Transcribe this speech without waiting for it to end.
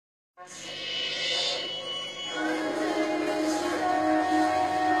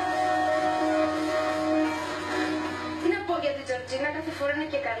φορά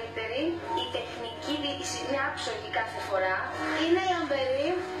είναι και καλύτερη, η τεχνική διοίκηση είναι άψογη κάθε φορά, είναι λαμπερή,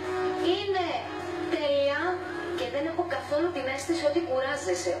 είναι τέλεια και δεν έχω καθόλου την αίσθηση ότι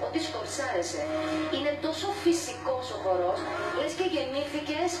κουράζεσαι, ότι σκορσάρεσαι. Είναι τόσο φυσικός ο χορός, λες και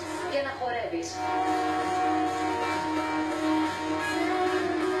γεννήθηκες για να χορεύεις.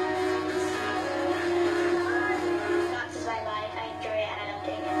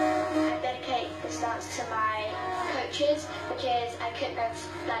 To my coaches because I couldn't have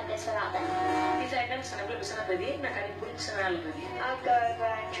done this without them. Τι θα έκανες αν έβλεπες ένα παιδί να κάνει bullying σε ένα άλλο παιδί? I'll go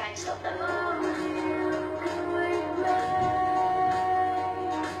over and try and stop them.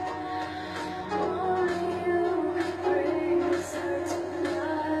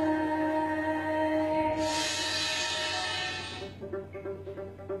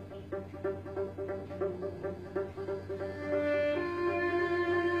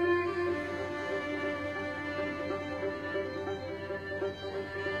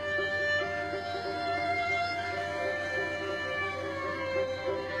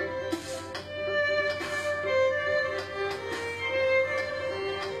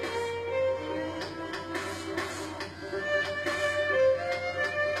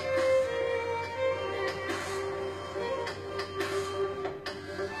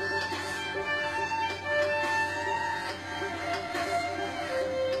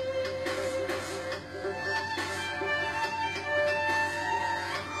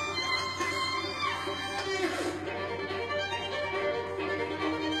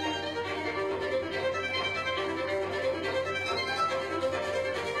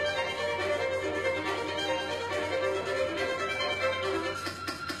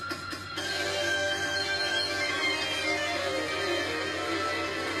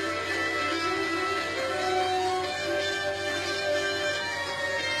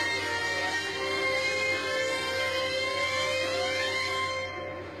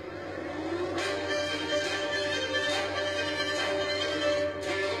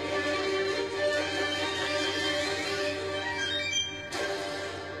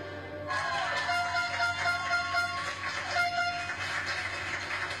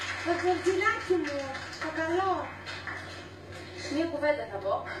 Βατζαρτζινάκι μου, το καλό. Μία κουβέντα θα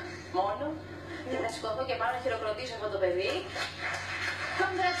πω, μόνο, και θα σηκωθώ και πάω να χειροκροτήσω αυτό το παιδί.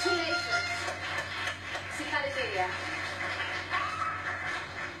 Congratulations! Συγχαρητήρια.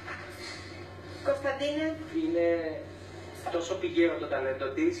 Κωνσταντίνε. Είναι τόσο πηγαίο το ταλέντο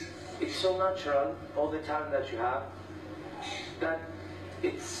της. It's so natural, all the talent that you have, that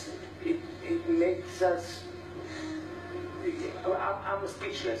it makes us. I'm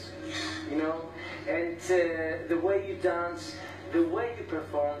speechless, you know, and the way you dance, the way you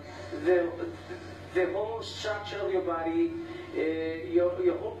perform, the whole structure of your body,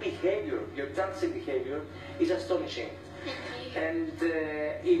 your whole behavior, your dancing behavior is astonishing. And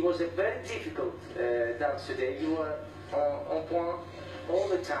it was a very difficult dance today. You were on point all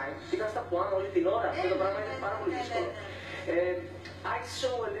the time. Ήταν στα point όλη την ώρα. Αυτό το πράγμα είναι πάρα πολύ δύσκολο. I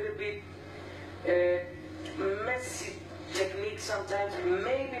saw a little bit messy technique sometimes,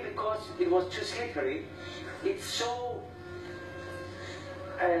 maybe because it was too slippery. It's so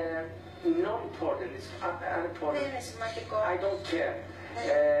not important, it's unimportant. I don't care.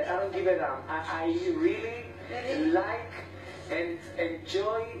 I don't give a damn. I really like and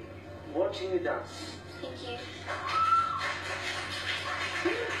enjoy watching you dance. Thank you.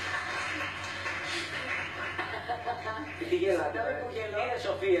 Τι γελάτε, είναι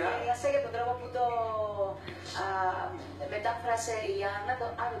Σοφία. Γέλασα για τον τρόπο που το μετάφρασε η Άννα, το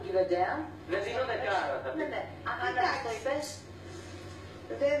I don't give a damn. Δεν δίνω δεκάρα. Ναι, ναι. Άννα, το είπες.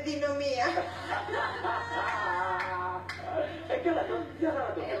 Δεν δίνω μία. Καλά, δεν θα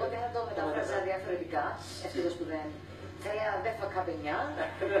το. Εγώ δεν θα το μεταφράζα διαφορετικά, ευτυχώς που δεν. Θα έλεγα δεν θα καπενιά.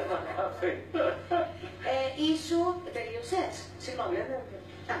 Δεν θα καφέ. Ήσουν, τελείωσες, συγγνώμη.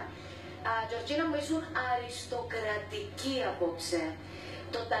 Τζορτζίνα μου, ήσουν αριστοκρατική απόψε.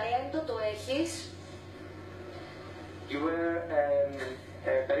 Το ταλέντο το έχεις. You were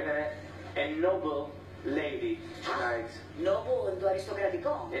περίμενε, a noble lady tonight. Noble, το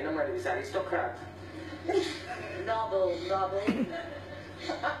αριστοκρατικό. Ένα μάλιστα αριστοκράτ. Noble.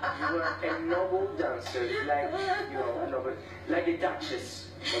 You were a noble dancer, like, you know, noble, like a duchess,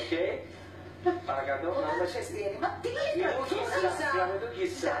 okay? Παρακαλώ, να μας εστιαίνει. Μα τι λέει να το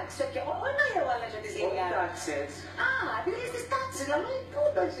γύρισα. Εντάξει, και όλα οι άλλες με τις γυριάδες. Τάξες. Α, επειδή στις τάξεις, δηλαδή πού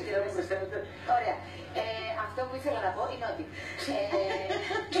το Ωραία. Αυτό που ήθελα να πω είναι ότι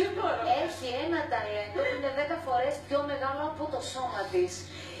έχει ένα ταλέντο που είναι 10 φορές πιο μεγάλο από το σώμα της.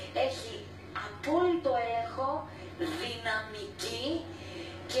 Έχει απόλυτο έλεγχο, δυναμική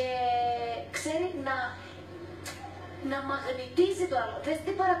και ξέρει να μαγνητίζει το άλλο. Δες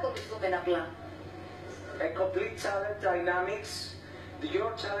τι παρακολουθούμε απλά. A complete challenge dynamics.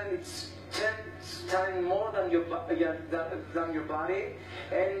 Your challenge is 10 times more than your body.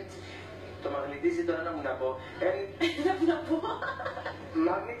 And το μαγνητίζει τώρα να μου να πω. Να πω.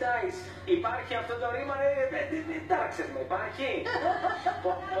 Magnetize. Υπάρχει αυτό το ρήμα, δεν τάξες με, υπάρχει.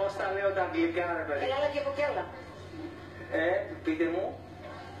 Πώς τα λέω τα αγγλικά, ρε παιδί. Άλλα και από κι άλλα. Πείτε μου.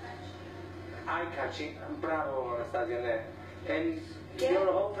 Eye-catching. Μπράβο, Αναστάζια, ναι. And your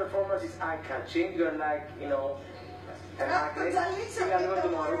whole performance is eye-catching. You're like, you know, an actress. Πήγα λίγο το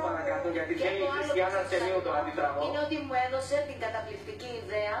μωρό παρακάτω, γιατί θέλει η Χριστιανά Αρτεμίου το αντιτραγώ. Είναι ότι μου έδωσε την καταπληκτική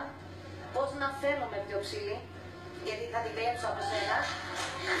ιδέα πώς να φαίνομαι πιο ψηλή, γιατί θα την κλέψω από σένα.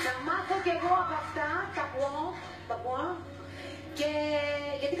 Θα μάθω κι εγώ από αυτά, τα πω, και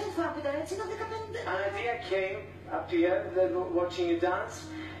γιατί κάθε φορά που ήταν έτσι ήταν 15. Anastazia came up to here, watching you dance.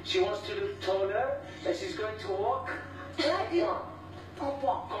 She wants to look taller, and she's going to walk.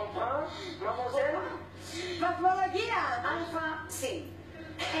 Comprends, mademoiselle? Βαθμολογία. Αλφα συν.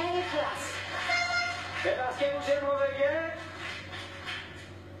 A+. Parce que vous êtes mauvais.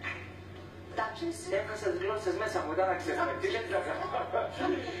 Τάξεις. Έχασα τις γλώσσες μέσα μου, δεν άξες με. Τι λέτε να κάνω.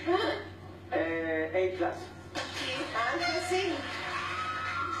 A+. Αλφα συν.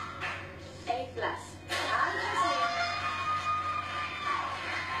 A+. Αλφα συν.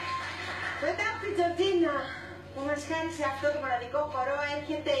 Μετά από την Τζορτζίνα που μας χάρισε αυτό το μοναδικό χορό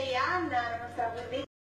έρχεται η Άννα να μας τραγουδήσει.